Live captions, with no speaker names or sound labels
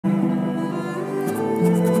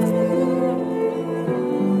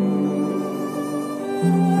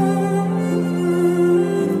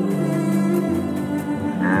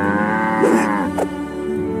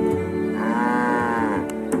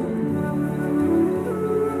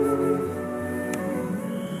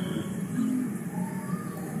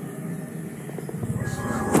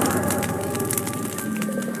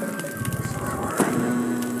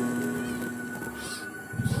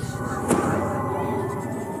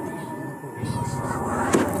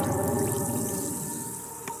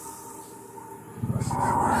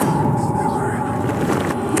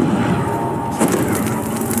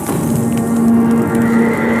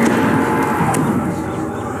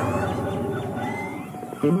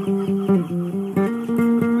You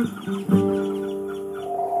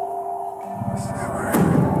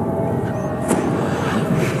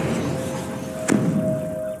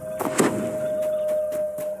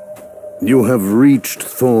have reached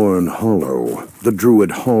Thorn Hollow, the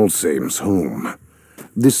druid Halsame's home.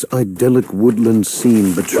 This idyllic woodland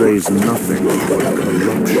scene betrays nothing but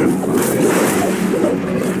corruption.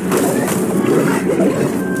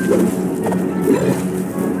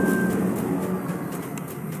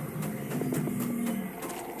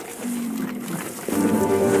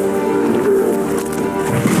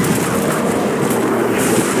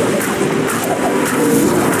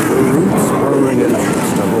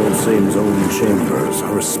 Chambers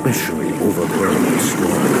are especially overgrown and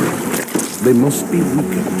strong. They must be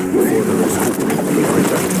weakened before there is hope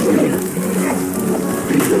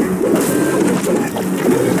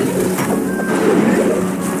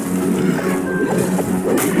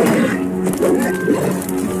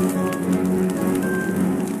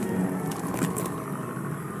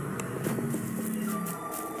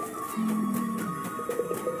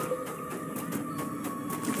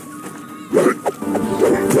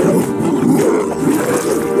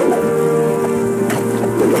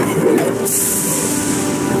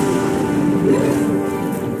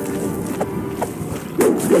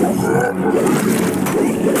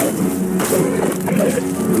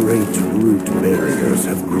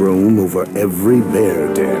of every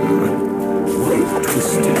bear den. What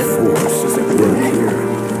twisted force is at work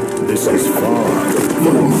here? This is far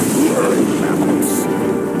from balance.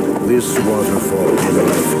 This waterfall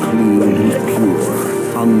is clean and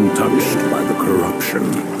pure, untouched by the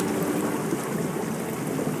corruption.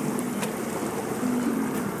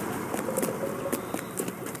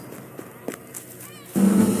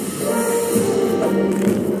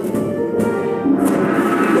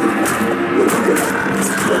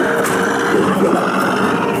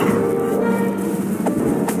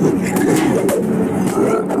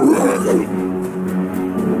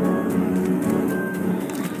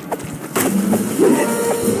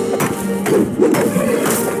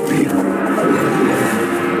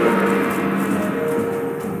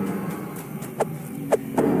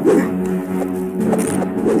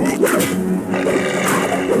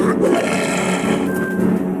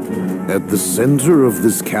 At the center of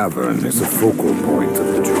this cavern is a focal point of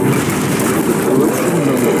the druid. The corruption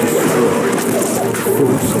now destroyed,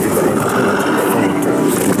 force of vitality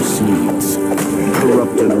falters and recedes.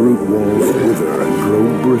 Corrupted root walls wither and grow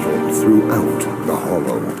brittle throughout the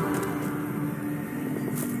hollow.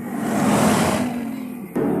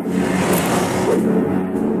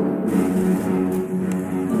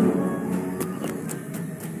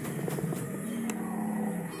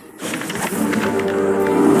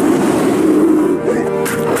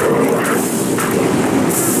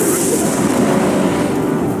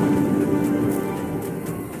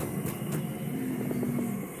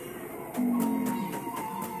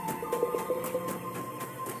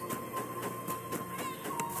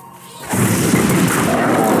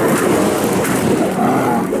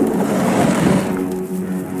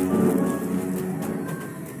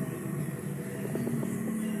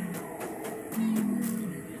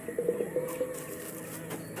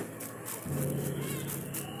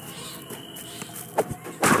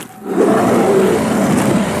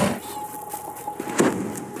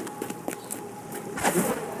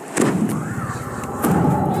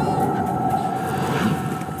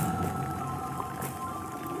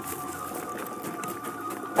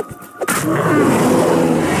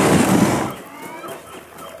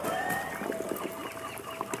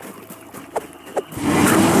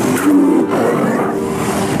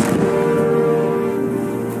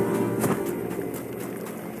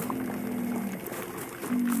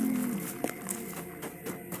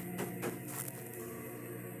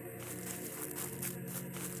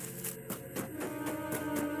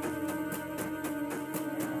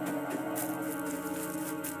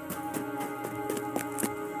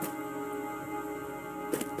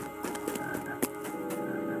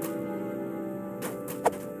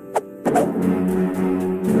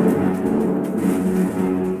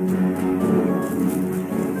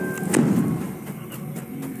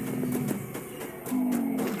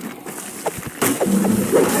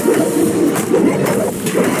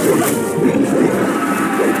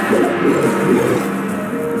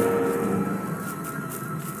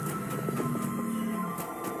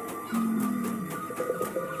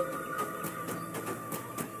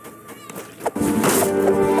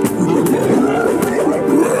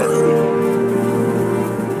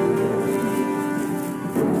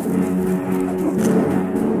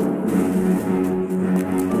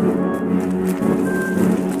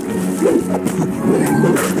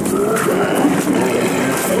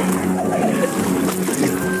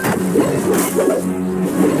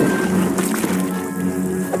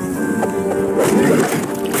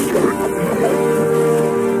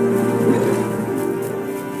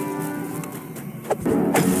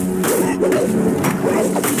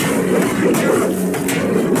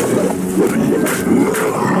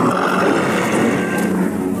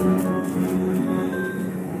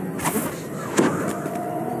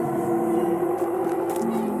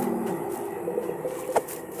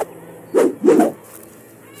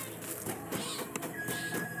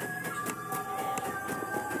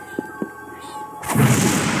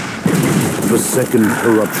 The second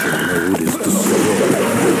corruption node is destroyed.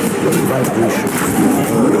 The vibrations move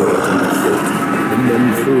forward and then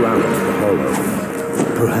throughout the hollow.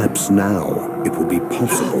 Perhaps now it will be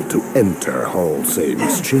possible to enter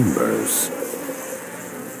Hallsame's chambers.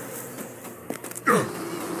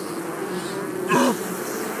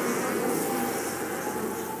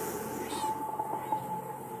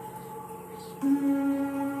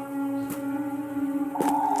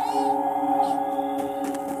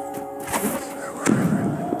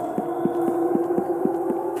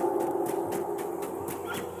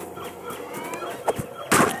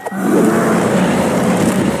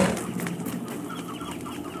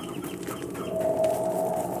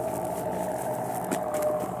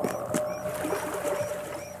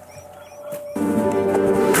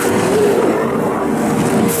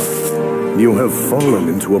 You have fallen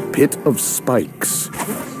into a pit of spikes.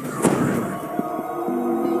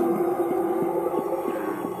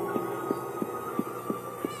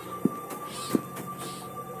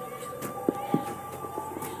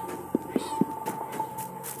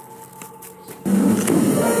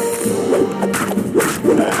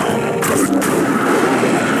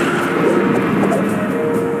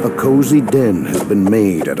 A cozy den has been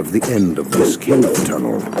made out of the end of this cave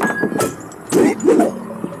tunnel.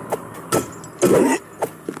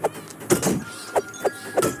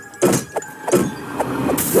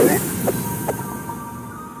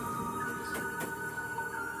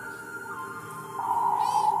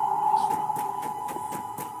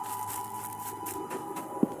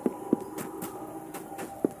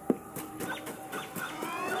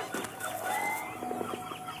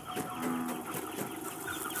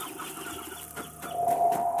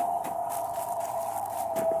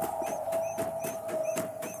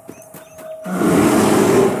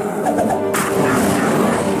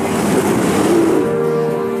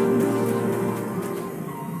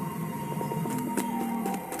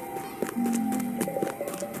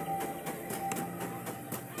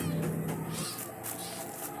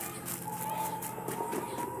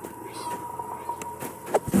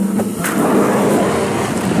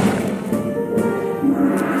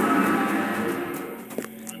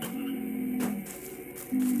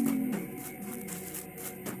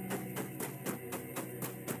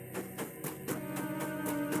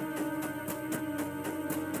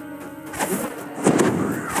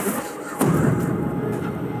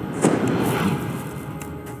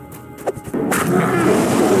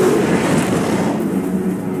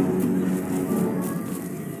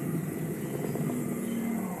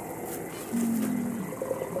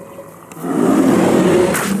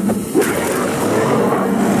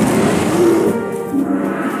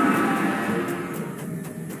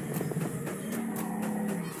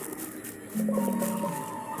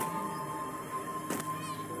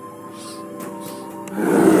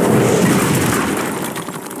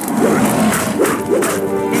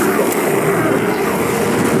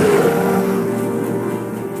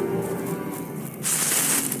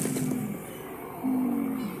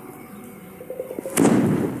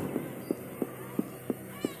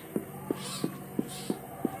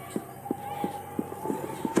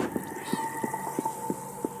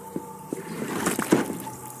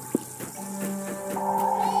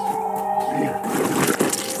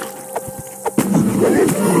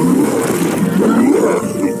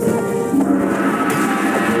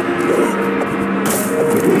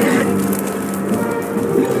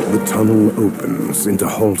 Opens into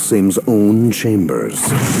Hallsame's own chambers.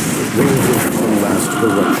 There is a last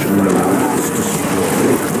corruption node is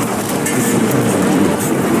destroyed.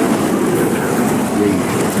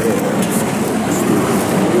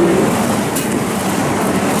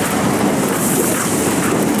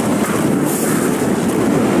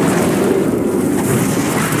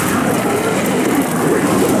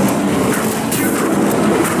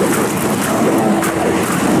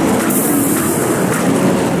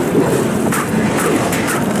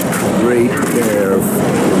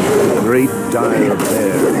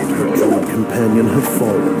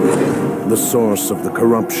 The source of the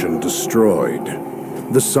corruption destroyed.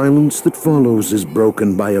 The silence that follows is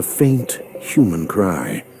broken by a faint human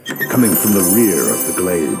cry, coming from the rear of the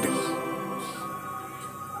glade.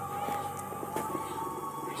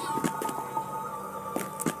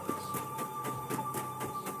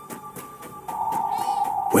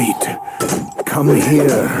 Wait, come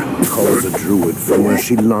here, calls a druid from where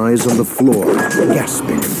she lies on the floor,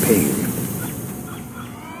 gasping in pain.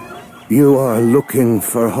 You are looking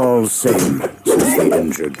for Halsame, says the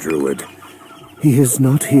injured druid. He is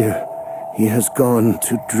not here. He has gone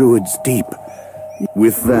to Druid's Deep.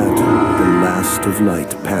 With that, the last of light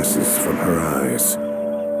passes from her eyes.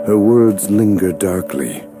 Her words linger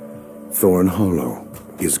darkly. Thorn Hollow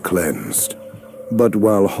is cleansed. But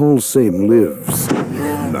while Halsame lives,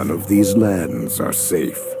 none of these lands are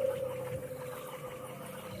safe.